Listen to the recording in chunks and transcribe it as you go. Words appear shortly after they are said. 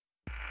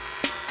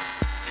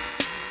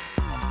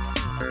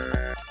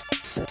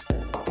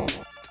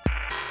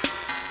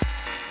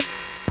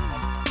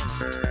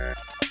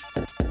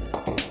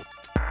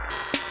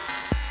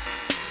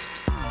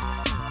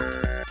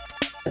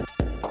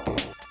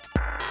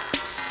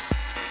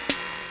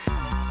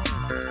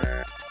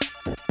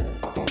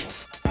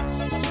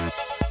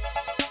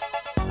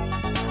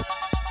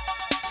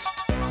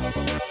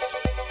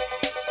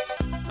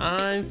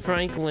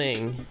Frank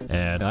Ling.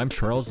 And I'm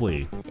Charles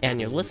Lee. And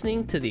you're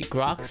listening to the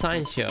Grok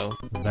Science Show.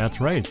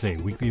 That's right, it's a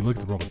weekly look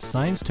at the world of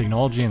science,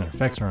 technology, and their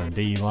effects on our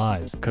daily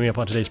lives. Coming up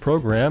on today's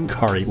program,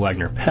 Kari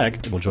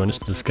Wagner-Peck will join us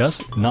to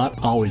discuss Not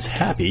Always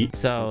Happy.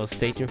 So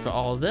stay tuned for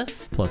all of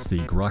this. Plus the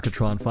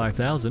Grokatron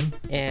 5000.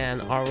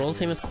 And our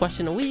world-famous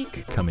question a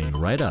week. Coming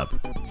right up.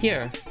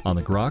 Here. On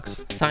the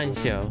Groks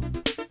Science Show.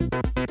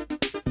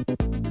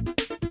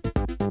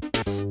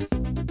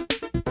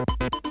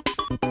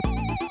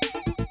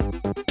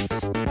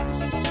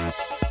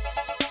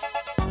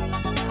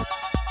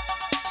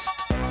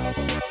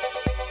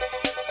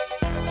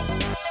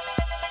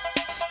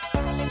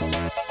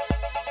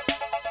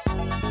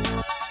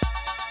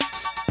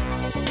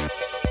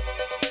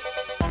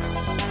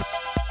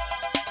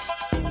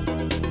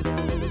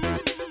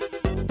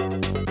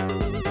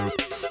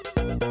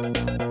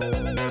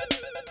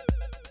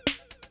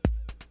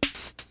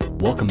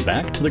 Welcome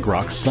back to the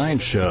Grok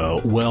Science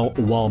Show. Well,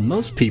 while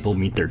most people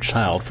meet their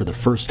child for the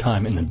first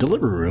time in the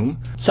delivery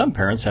room, some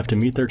parents have to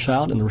meet their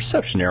child in the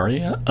reception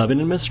area of an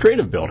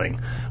administrative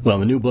building. Well,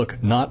 in the new book,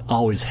 Not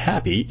Always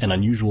Happy, An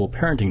Unusual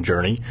Parenting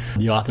Journey,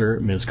 the author,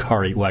 Ms.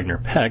 Kari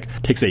Wagner-Peck,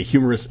 takes a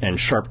humorous and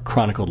sharp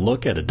chronicled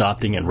look at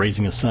adopting and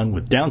raising a son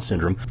with Down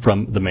syndrome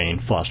from the Maine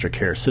foster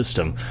care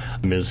system.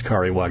 Ms.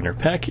 Kari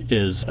Wagner-Peck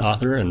is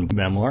author and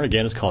memoir.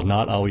 Again, it's called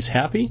Not Always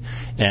Happy.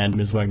 And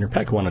Ms.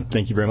 Wagner-Peck, I want to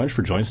thank you very much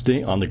for joining us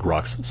today on the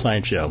Grok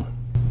Science Show.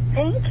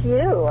 Thank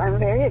you. I'm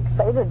very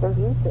excited to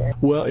be here.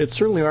 Well, it's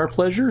certainly our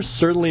pleasure.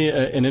 Certainly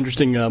an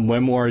interesting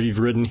memoir you've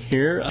written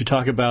here to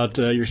talk about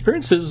your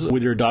experiences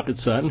with your adopted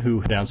son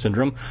who had Down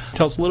syndrome.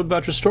 Tell us a little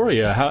about your story.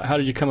 How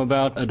did you come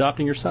about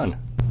adopting your son?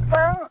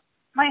 Well,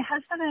 my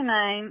husband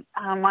and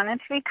I wanted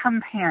to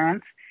become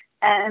parents,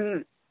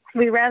 and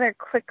we rather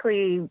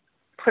quickly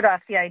put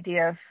off the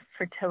idea of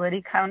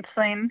fertility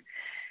counseling.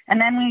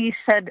 And then we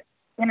said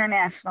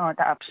international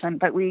adoption,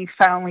 but we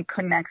found we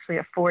couldn't actually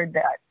afford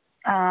that.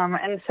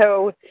 And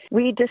so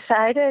we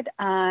decided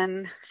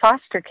on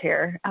foster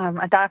care,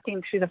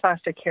 adopting through the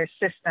foster care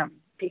system,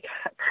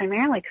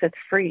 primarily because it's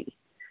free.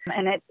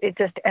 And it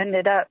just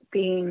ended up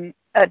being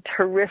a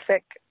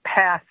terrific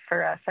path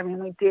for us. I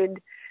mean, we did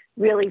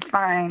really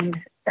find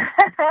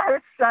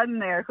our son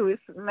there, who's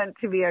meant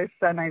to be our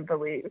son, I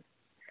believe.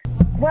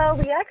 Well,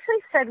 we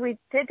actually said we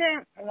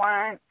didn't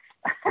want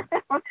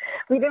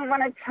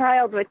a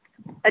child with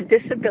a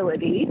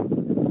disability,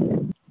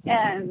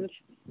 and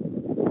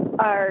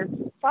our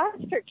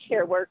foster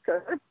care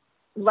worker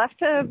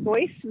left a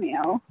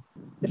voicemail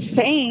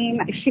saying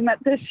she met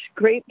this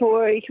great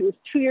boy who was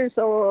 2 years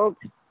old.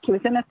 He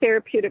was in a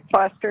therapeutic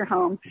foster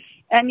home,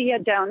 and he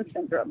had Down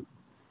syndrome.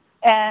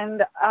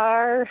 And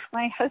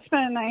my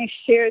husband and I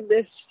shared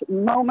this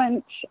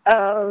moment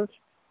of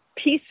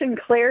peace and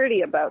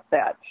clarity about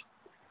that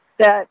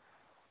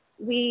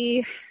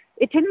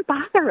it didn't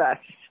bother us.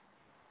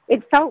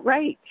 It felt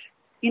right.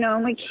 You know,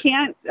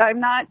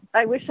 and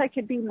I wish I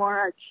could be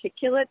more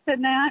articulate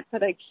than that,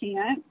 but I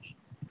can't.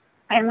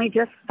 And we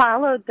just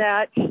followed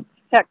that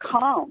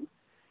calm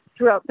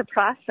throughout the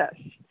process.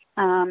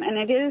 And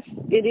it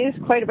is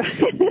quite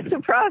it's a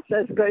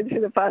process going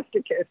through the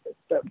foster care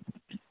system.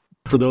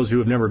 For those who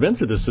have never been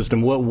through this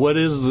system, what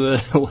is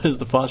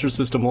the foster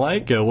system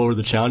like? What were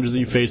the challenges that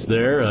you faced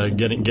there?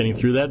 Getting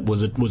through that,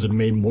 was it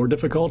made more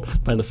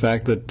difficult by the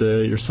fact that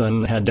your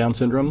son had Down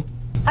syndrome?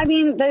 I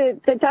mean,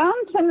 the Down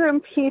syndrome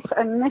piece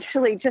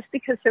initially, just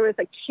because there was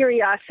a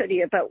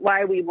curiosity about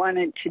why we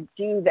wanted to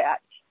do that.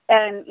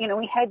 And, you know,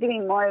 we had to be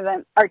more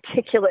than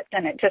articulate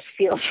than it just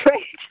feels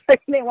right.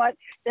 They want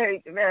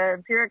their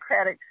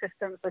bureaucratic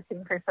systems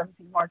looking for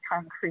something more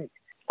concrete.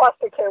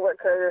 Foster care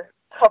worker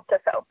helped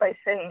us out by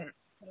saying,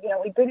 you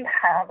know, we didn't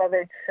have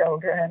other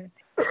children.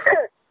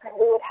 And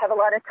we would have a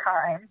lot of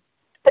time.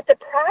 But the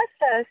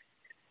process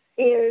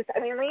is, I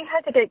mean, we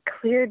had to get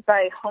cleared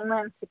by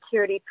Homeland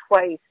Security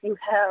twice. You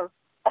have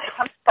a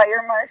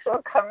fire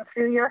marshal come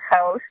through your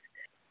house.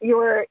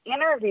 You're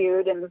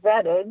interviewed and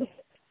vetted.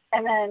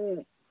 And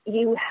then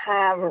you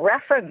have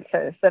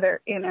references that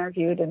are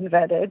interviewed and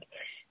vetted.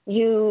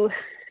 You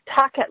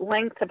talk at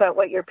length about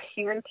what your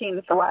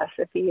parenting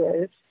philosophy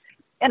is.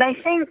 And I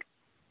think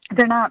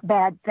they're not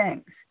bad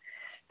things.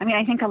 I mean,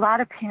 I think a lot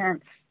of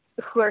parents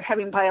who are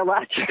having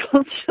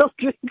biological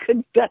children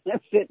could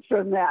benefit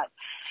from that,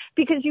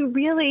 because you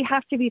really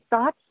have to be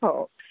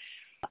thoughtful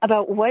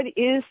about what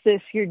is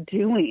this you're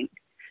doing.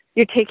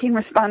 You're taking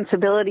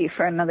responsibility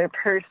for another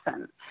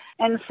person.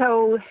 And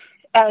so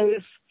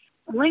as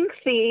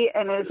lengthy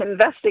and as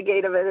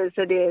investigative as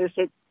it is,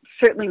 it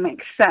certainly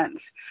makes sense.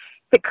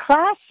 The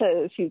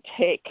classes you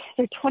take,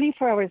 they're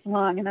 24 hours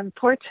long, and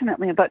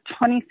unfortunately about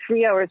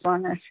 23 hours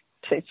long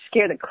to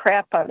scare the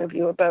crap out of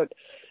you about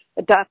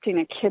adopting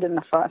a kid in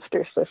the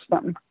foster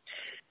system.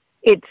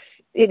 It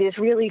is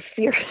really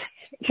fierce.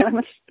 I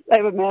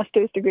have a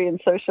master's degree in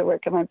social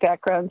work, and my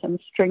background's in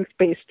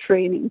strengths-based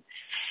training.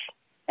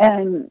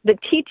 And the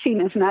teaching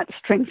is not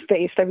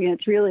strengths-based. I mean,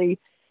 it's really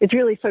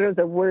sort of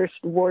the worst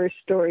war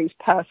stories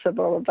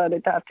possible about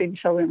adopting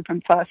children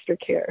from foster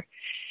care,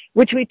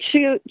 which we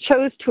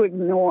chose to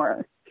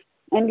ignore.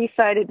 and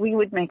decided we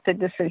would make the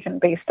decision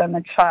based on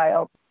the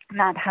child,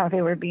 not how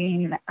they were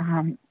being,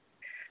 I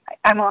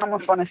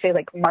almost want to say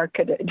like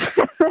marketed.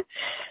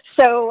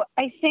 So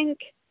I think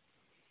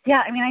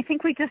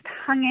we just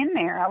hung in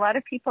there. A lot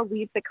of people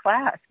leave the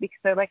class because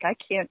they're like, I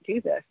can't do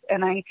this.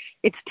 And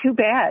it's too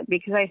bad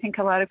because I think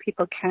a lot of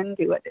people can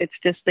do it. It's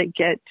just they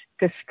get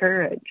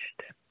discouraged.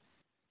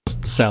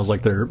 Sounds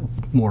like they're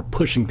more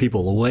pushing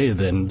people away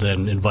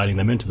than inviting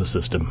them into the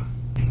system.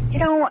 You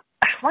know,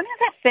 one of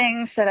the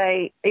things that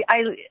I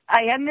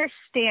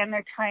understand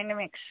they're trying to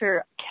make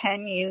sure,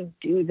 can you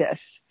do this?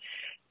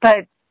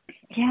 But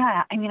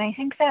yeah, I mean, I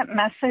think that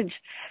message,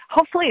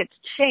 hopefully it's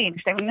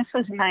changed. I mean, this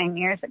was 9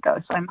 years ago,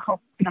 so I'm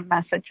hoping the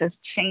message has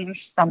changed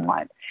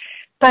somewhat.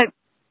 But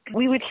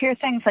we would hear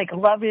things like,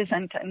 love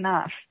isn't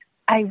enough.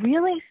 I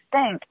really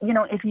think, you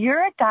know, if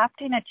you're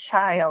adopting a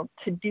child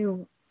to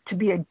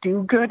be a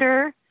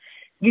do-gooder,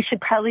 you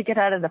should probably get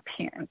out of the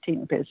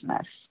parenting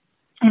business.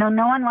 You know,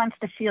 no one wants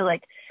to feel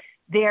like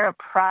they're a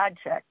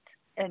project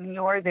and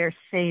you're their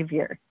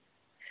savior.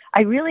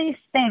 I really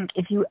think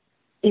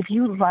if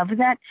you love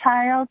that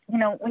child, you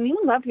know, when you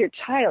love your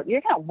child,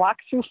 you're going to walk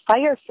through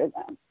fire for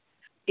them.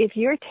 If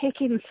you're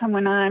taking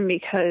someone on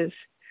because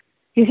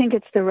you think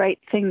it's the right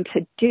thing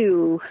to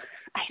do,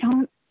 I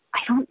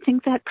don't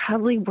think that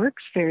probably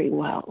works very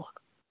well.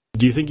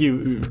 Do you think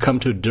you've come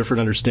to a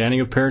different understanding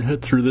of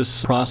parenthood through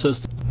this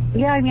process?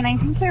 Yeah, I mean, I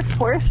think you're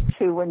forced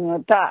to when you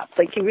adopt.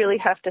 Like, you really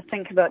have to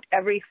think about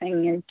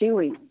everything you're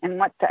doing and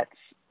what that's,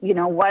 you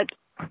know,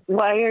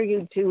 why are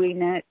you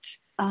doing it,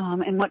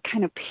 and what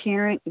kind of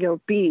parent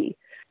you'll be.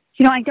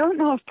 You know, I don't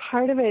know if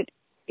part of it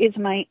is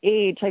my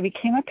age. I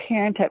became a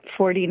parent at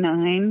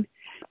 49,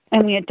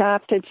 and we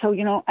adopted. So,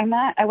 you know,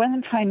 I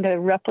wasn't trying to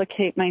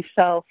replicate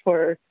myself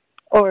or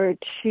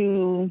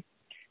to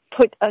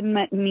put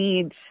unmet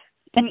needs.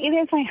 And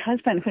either my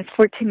husband, who's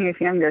 14 years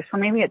younger, so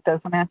maybe it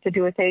doesn't have to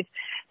do with age,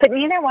 but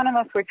neither one of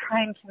us were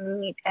trying to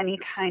meet any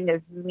kind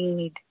of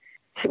need.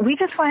 We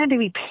just wanted to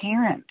be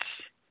parents.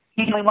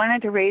 You know, we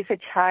wanted to raise a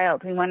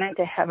child. We wanted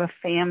to have a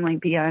family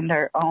beyond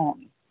our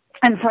own.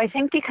 And so I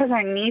think because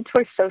our needs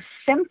were so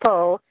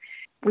simple,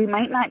 we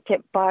might not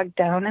get bogged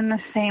down in the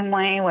same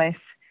way with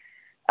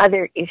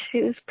other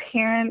issues.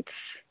 Parents,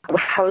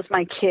 how's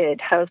my kid?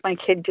 How's my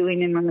kid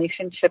doing in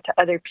relationship to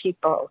other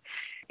people?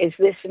 Is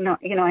this,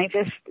 you know,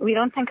 we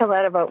don't think a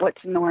lot about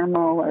what's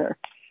normal or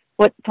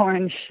what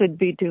Thorin should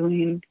be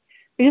doing.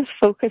 We just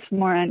focus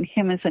more on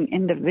him as an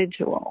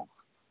individual.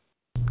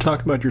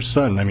 Talk about your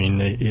son. I mean,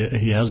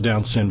 he has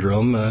Down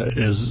syndrome.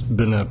 Has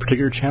been a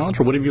particular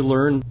challenge, or what have you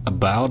learned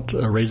about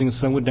raising a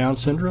son with Down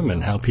syndrome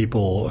and how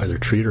people either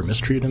treat or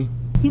mistreat him?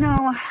 You know,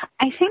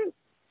 I think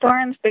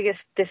Thorin's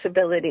biggest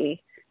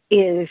disability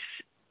is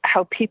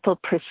how people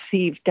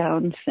perceive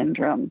Down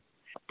syndrome.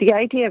 The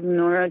idea of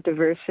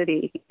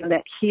neurodiversity,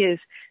 that he is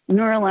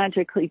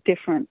neurologically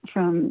different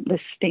from the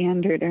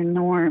standard or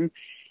norm,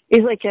 is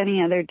like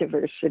any other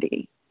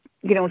diversity.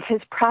 You know, his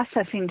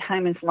processing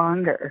time is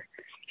longer.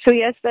 So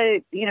he has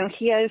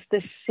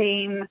the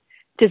same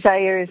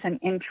desires and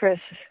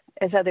interests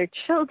as other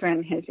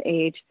children his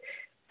age,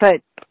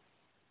 but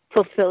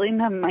fulfilling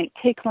them might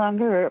take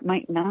longer or it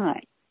might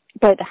not.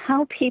 But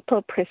how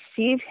people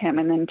perceive him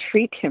and then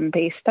treat him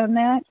based on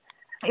that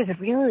is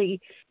really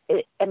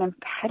an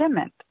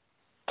impediment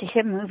to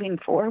him moving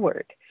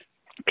forward.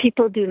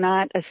 People do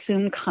not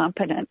assume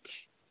competence,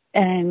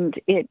 and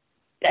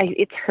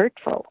it's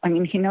hurtful. I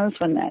mean, he knows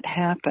when that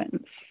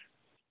happens.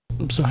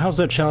 So how's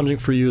that challenging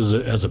for you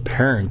as a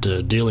parent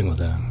dealing with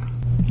that?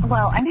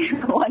 Well, I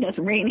mean, one is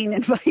reining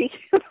in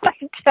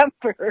my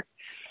temper.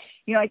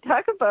 You know, I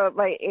talk about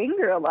my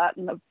anger a lot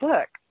in the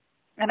book,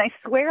 and I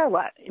swear a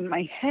lot in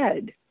my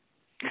head.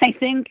 I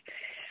think,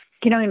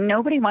 you know,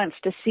 nobody wants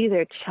to see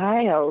their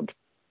child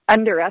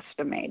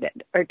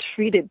underestimated or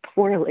treated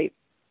poorly.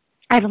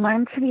 I've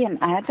learned to be an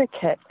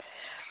advocate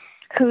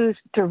who's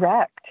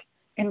direct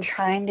in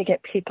trying to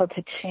get people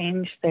to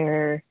change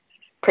their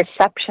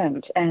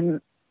perceptions.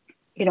 And,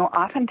 you know,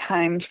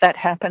 oftentimes that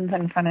happens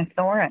in front of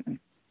Thorin.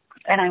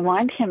 And I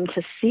want him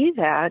to see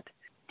that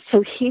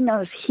so he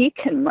knows he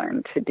can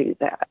learn to do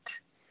that.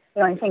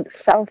 You know, I think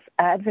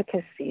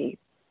self-advocacy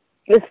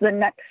is the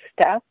next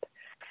step.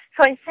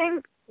 So I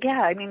think,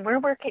 yeah, I mean, we're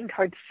working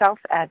towards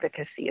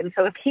self-advocacy. And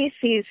so if he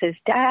sees his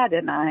dad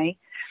and I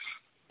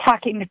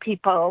talking to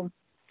people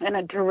in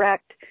a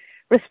direct,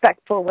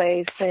 respectful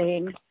way,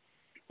 saying,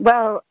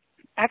 well,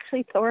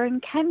 actually, Thorin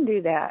can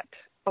do that,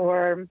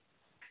 or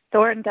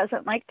Thorin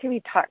doesn't like to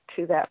be talked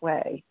to that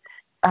way,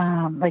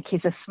 like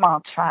he's a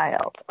small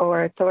child,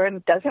 or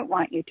Thorin doesn't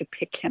want you to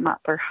pick him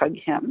up or hug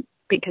him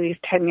because he's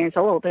 10 years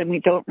old and we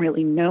don't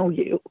really know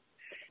you.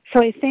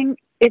 So I think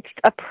it's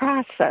a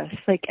process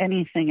like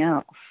anything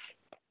else.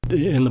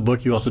 In the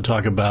book, you also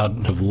talk about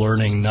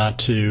learning not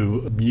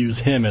to use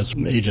him as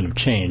an agent of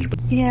change.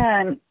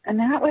 Yeah, and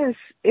that was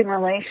in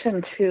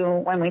relation to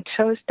when we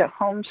chose to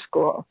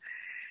homeschool.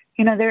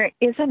 You know, there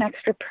is an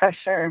extra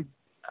pressure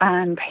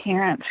on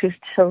parents whose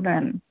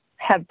children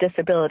have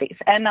disabilities,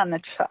 and on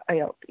the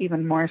child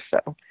even more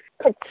so,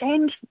 to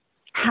change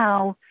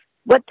how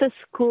what the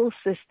school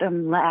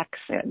system lacks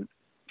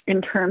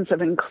in terms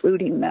of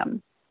including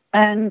them.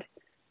 And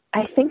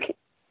I think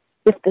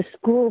if the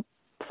school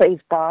plays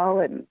ball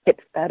and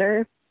gets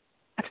better,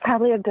 it's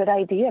probably a good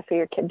idea for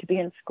your kid to be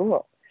in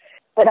school.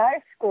 But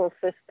our school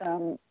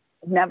system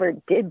never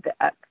did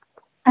that.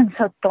 And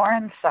so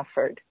Thorin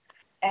suffered.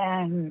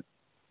 And,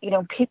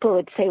 people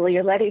would say, well,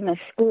 you're letting the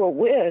school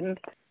win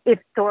if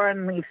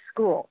Thorin leaves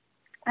school.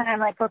 And I'm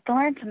like, well,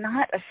 Thorin's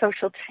not a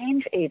social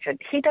change agent.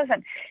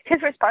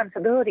 His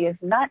responsibility is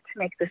not to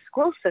make the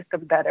school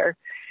system better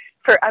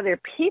for other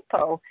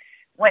people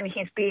when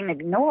he's being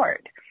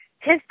ignored.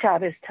 His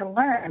job is to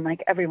learn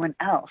like everyone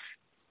else.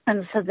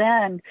 And so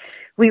then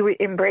we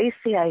embrace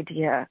the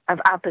idea of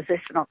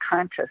oppositional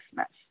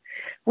consciousness,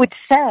 which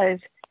says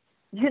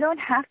you don't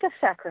have to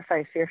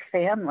sacrifice your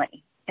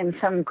family in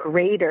some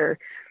greater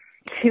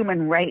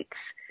human rights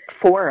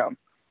forum.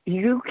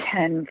 You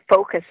can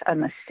focus on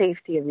the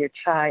safety of your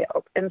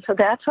child. And so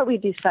that's what we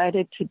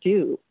decided to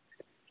do.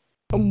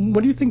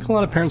 What do you think a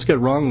lot of parents get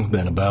wrong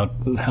then about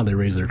how they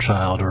raise their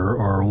child,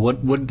 or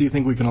what do you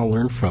think we can all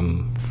learn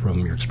from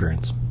your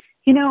experience?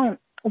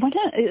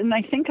 And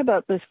I think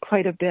about this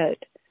quite a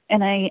bit,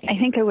 and I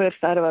think I would have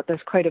thought about this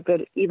quite a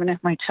bit even if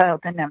my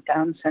child didn't have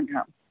Down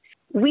syndrome.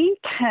 We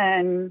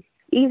can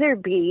either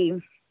be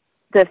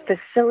the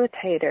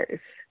facilitators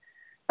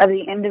of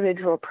the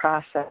individual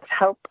process,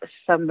 help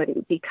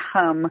somebody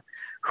become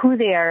who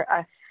they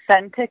are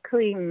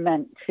authentically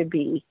meant to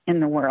be in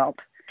the world.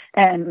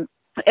 And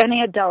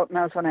any adult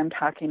knows what I'm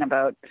talking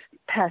about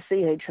past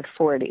the age of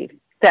 40,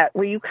 that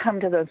where you come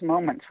to those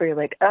moments where you're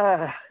like,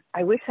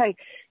 I wish I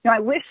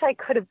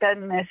could have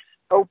been this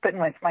open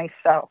with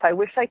myself. I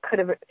wish I could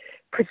have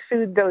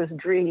pursued those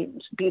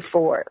dreams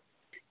before.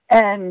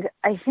 And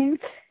I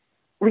think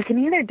we can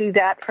either do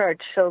that for our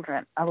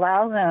children,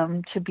 allow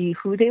them to be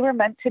who they were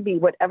meant to be,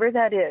 whatever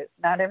that is,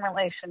 not in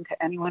relation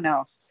to anyone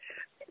else.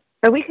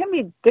 Or we can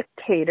be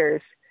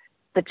dictators,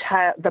 the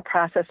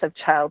process of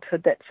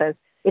childhood that says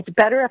it's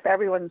better if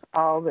everyone's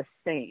all the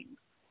same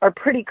or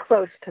pretty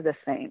close to the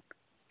same,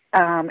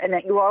 and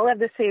that you all have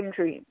the same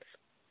dreams.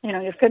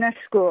 You finish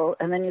school,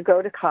 and then you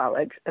go to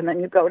college, and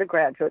then you go to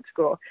graduate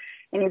school,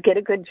 and you get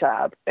a good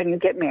job, and you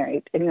get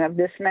married, and you have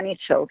this many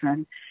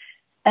children.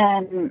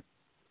 And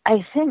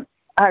I think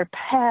our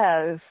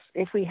paths,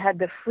 if we had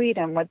the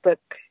freedom, would look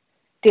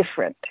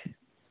different.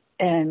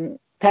 And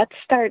that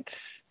starts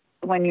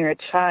when you're a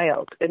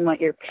child and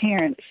what your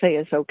parents say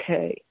is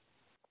okay.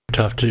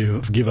 Tough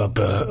to give up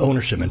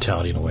ownership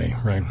mentality in a way,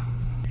 right?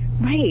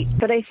 Right.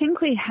 But I think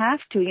we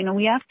have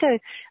to,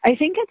 I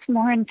think it's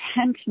more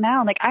intense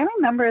now. Like, I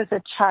remember as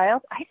a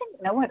child, I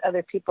didn't know what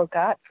other people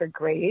got for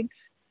grades.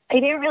 I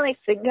didn't really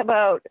think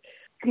about,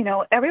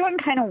 everyone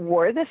kind of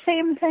wore the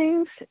same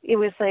things. It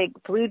was like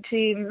blue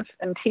jeans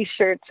and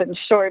T-shirts and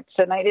shorts,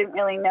 and I didn't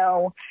really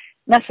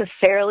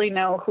necessarily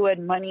know who had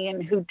money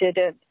and who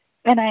didn't.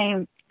 And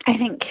I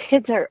think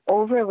kids are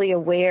overly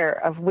aware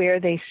of where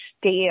they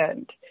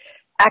stand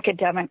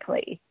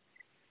academically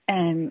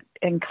and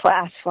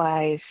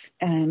class-wise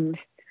and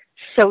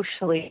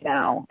socially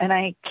now. And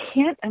I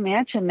can't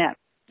imagine that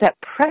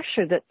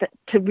pressure that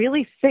to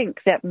really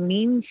think that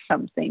means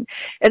something.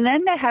 And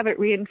then to have it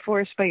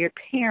reinforced by your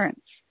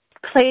parents.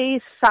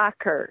 Play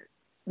soccer,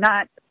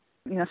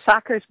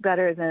 soccer's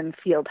better than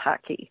field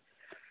hockey.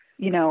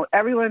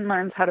 Everyone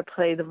learns how to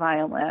play the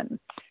violin.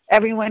 I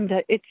don't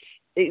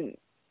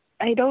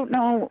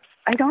know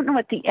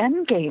what the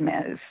end game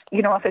is.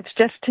 If it's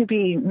just to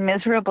be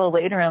miserable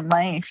later in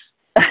life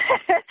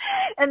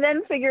and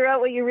then figure out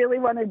what you really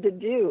wanted to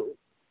do.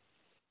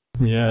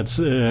 Yeah,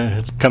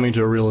 it's coming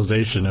to a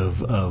realization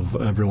of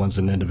everyone's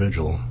an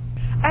individual.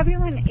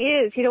 Everyone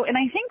is, and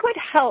I think what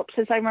helps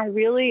is I'm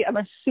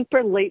a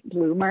super late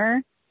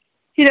bloomer.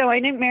 I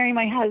didn't marry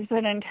my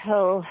husband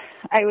until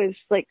I was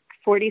like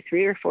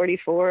 43 or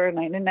 44, and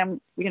I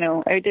didn't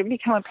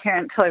become a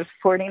parent until I was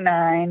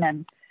 49,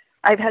 and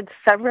I've had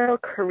several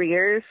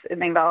careers,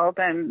 and they've all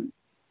been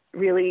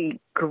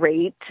really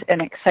great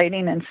and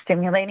exciting and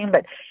stimulating,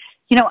 but,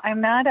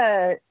 I'm not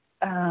it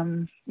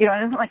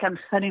isn't like I'm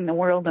setting the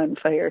world on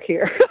fire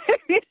here.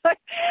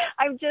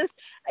 I've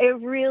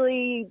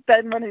really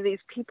been one of these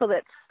people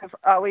that have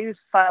always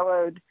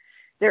followed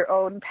their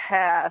own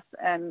path,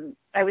 and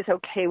I was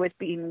okay with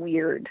being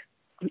weird.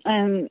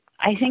 And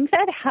I think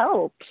that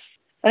helps.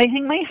 And I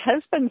think my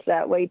husband's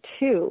that way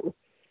too.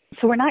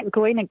 So we're not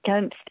going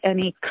against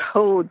any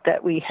code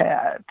that we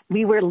had.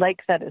 We were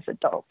like that as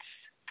adults.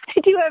 I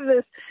do have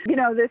this,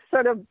 this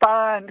sort of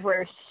bond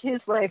where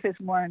his life is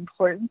more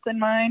important than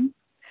mine.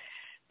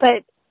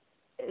 But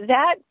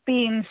that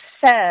being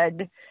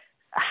said,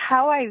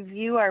 how I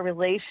view our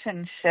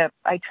relationship,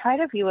 I try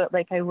to view it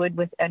like I would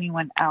with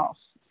anyone else.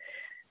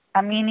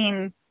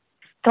 Meaning,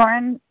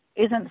 Thorin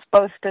isn't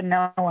supposed to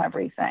know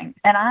everything,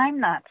 and I'm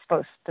not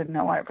supposed to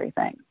know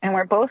everything. And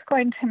we're both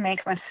going to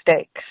make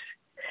mistakes.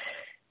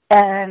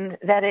 And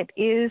that it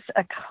is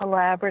a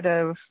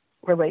collaborative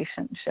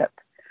relationship.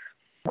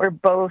 We're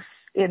both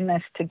in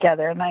this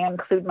together, and I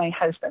include my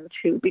husband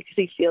too because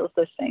he feels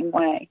the same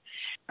way.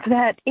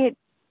 That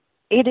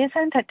it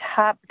isn't a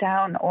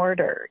top-down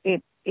order.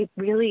 It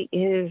really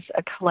is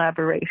a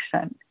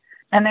collaboration.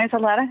 And there's a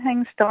lot of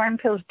things Thorne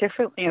feels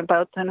differently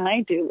about than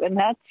I do, and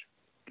that's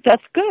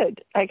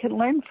good. I can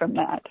learn from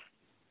that.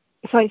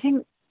 So I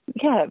think,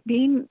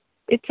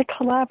 it's a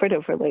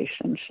collaborative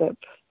relationship.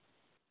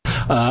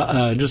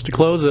 Just to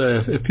close,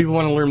 if people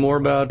want to learn more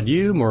about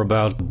you, more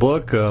about the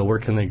book, where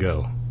can they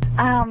go?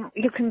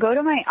 You can go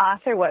to my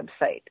author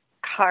website,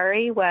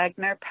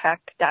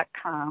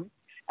 KariWagnerPeck.com.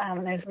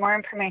 There's more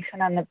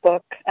information on the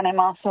book, and I'm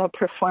also a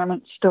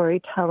performance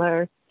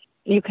storyteller.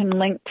 You can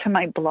link to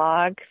my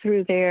blog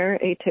through there,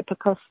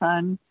 Atypical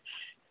Son.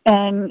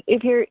 And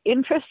if you're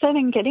interested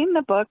in getting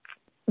the book,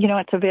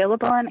 it's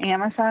available on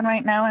Amazon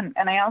right now.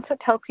 And I also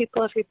tell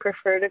people if you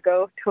prefer to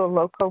go to a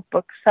local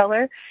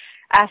bookseller,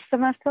 ask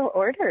them if they'll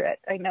order it.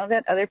 I know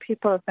that other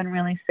people have been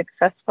really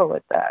successful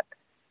with that.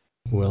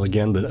 Well,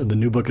 again, the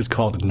new book is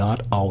called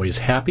Not Always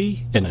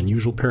Happy, An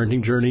Unusual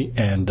Parenting Journey,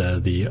 and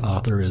the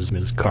author is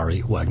Ms.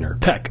 Kari Wagner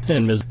Peck.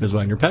 And Ms.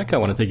 Wagner Peck, I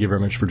want to thank you very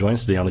much for joining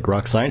us today on the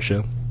Grok Science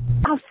Show.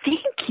 Oh, thank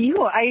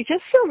you. I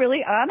just feel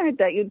really honored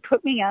that you'd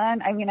put me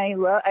on. I mean, I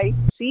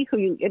see who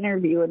you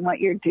interview and what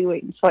you're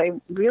doing, so I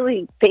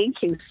really thank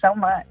you so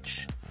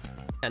much.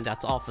 And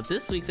that's all for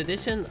this week's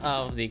edition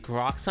of the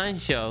Grok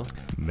Science Show.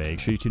 Make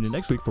sure you tune in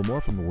next week for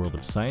more from the world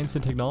of science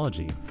and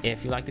technology.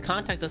 If you'd like to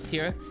contact us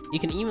here, you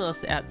can email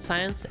us at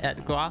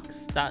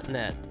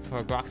science@groks.net.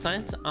 For Grok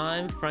Science,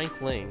 I'm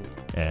Frank Ling.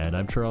 And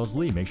I'm Charles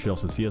Lee. Make sure you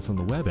also see us on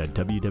the web at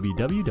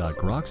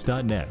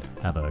www.groks.net.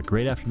 Have a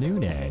great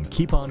afternoon and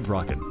keep on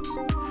grokking.